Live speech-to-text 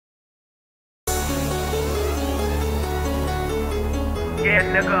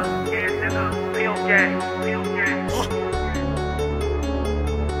nigga. Pill gang.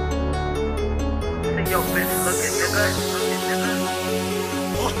 See your bitch looking, nigga.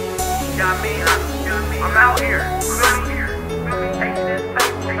 Yeah, I'm out here. Take this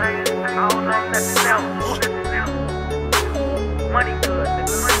paper, man. I don't know nothing else. Money good,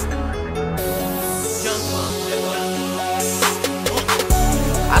 nigga.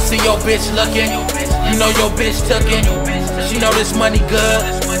 I see your bitch looking, you know your bitch tookin'. She know this money good,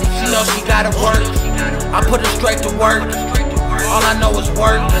 she know she gotta work. I put her straight to work, all I know is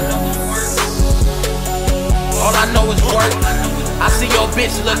work. All I know is work. I see your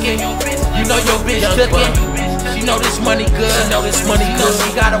bitch looking, you know your bitch tookin'. She know this money good, she know this money good.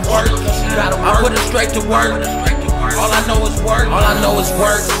 She gotta work, I put her straight to work. All I know is work, all I know is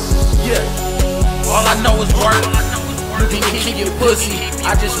work. Yeah, all I know is work. You can keep your pussy,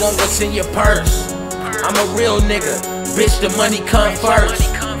 I just want what's in your purse. I'm a real nigga, bitch, the money come first.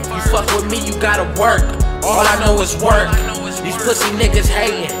 You fuck with me, you gotta work. All I know is work. These pussy niggas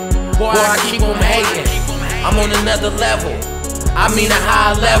hating, boy, I keep them hating. I'm on another level, I mean a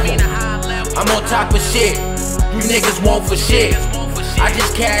high level. I'm on top of shit, you niggas want for shit. I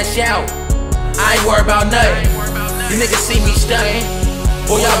just cash out, I ain't worried about nothing. You niggas see me stunting,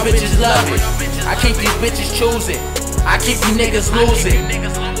 boy, y'all bitches love it. I keep these bitches choosing, I keep you niggas losing.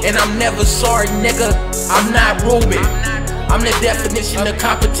 And I'm never sorry, nigga, I'm not Ruben. I'm the definition of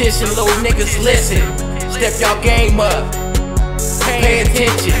competition, little niggas listen. Step y'all game up, pay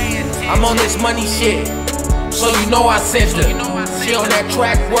attention. I'm on this money shit, so you know I sent her. She on that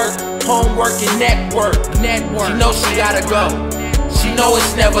track work, homework and network. She know she gotta go, she know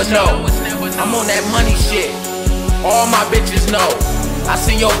it's never no. I'm on that money shit, all my bitches know. I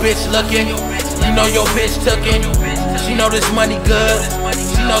see your bitch looking, you know your bitch tookin'. She know this money good,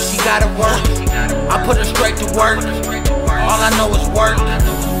 she know she gotta work. I put her straight to work, all I know is work.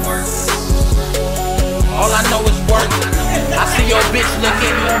 All I know is work. I see your bitch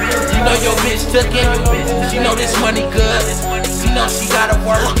looking, you know your bitch tookin'. She know this money good, she know she gotta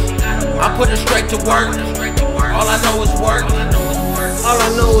work. I put her straight to work, all I know is work. All I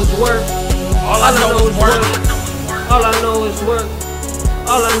know is work. All I know is work. All I know is work.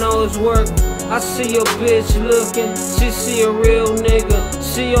 All I know is work. I see your bitch looking, she see a real nigga.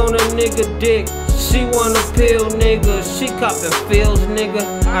 She on a nigga dick, she wanna pill nigga. She coppin' feels nigga,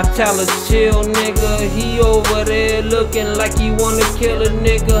 I tell her chill nigga. He over there looking like he wanna kill a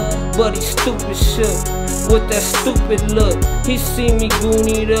nigga, but he stupid shook with that stupid look. He see me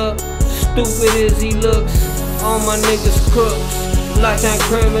goonied up, stupid as he looks. All my niggas crooks, lifetime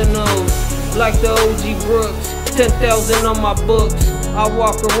criminals, like the OG Brooks. 10,000 on my books, I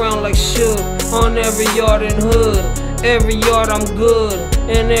walk around like shook on every yard and hood. Every yard I'm good,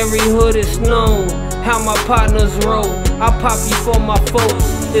 and every hood is known. How my partners roll, I pop you for my folks.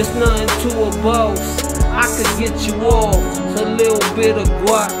 It's nothing to a boss, I could get you off. A little bit of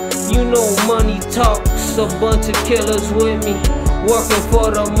guap, you know money talks. A bunch of killers with me, working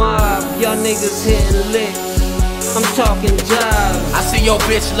for the mob. Y'all niggas hitting licks, I'm talking jobs. I see your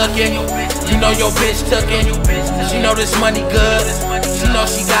bitch looking, you know your bitch tookin'. She know this money good, she know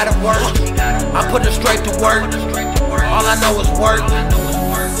she gotta work. I put her straight to work, all I know is work.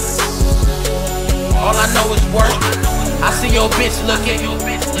 All I know is work. I see your bitch looking,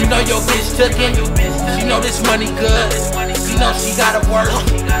 you know your bitch tookin'. She know this money good, she know she gotta work.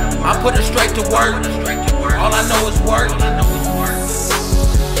 I put her straight to work, all I know is work.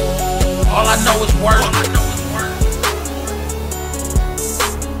 All I know is work.